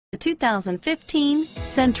The 2015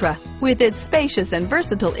 Sentra. With its spacious and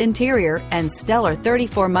versatile interior and stellar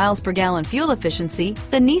 34 miles per gallon fuel efficiency,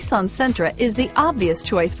 the Nissan Sentra is the obvious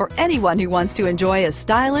choice for anyone who wants to enjoy a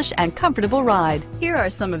stylish and comfortable ride. Here are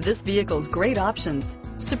some of this vehicle's great options: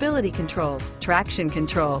 stability control, traction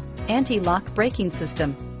control, anti-lock braking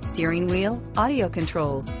system, steering wheel audio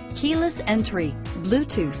controls, keyless entry,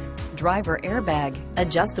 Bluetooth, driver airbag,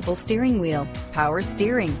 adjustable steering wheel, power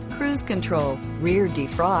steering, cruise control, rear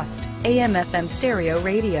defrost, AM/FM stereo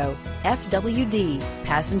radio, FWD,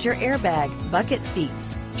 passenger airbag, bucket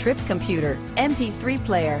seats, trip computer, MP3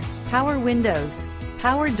 player, power windows,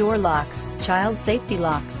 power door locks, child safety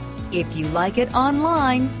locks. If you like it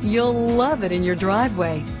online, you'll love it in your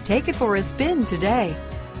driveway. Take it for a spin today.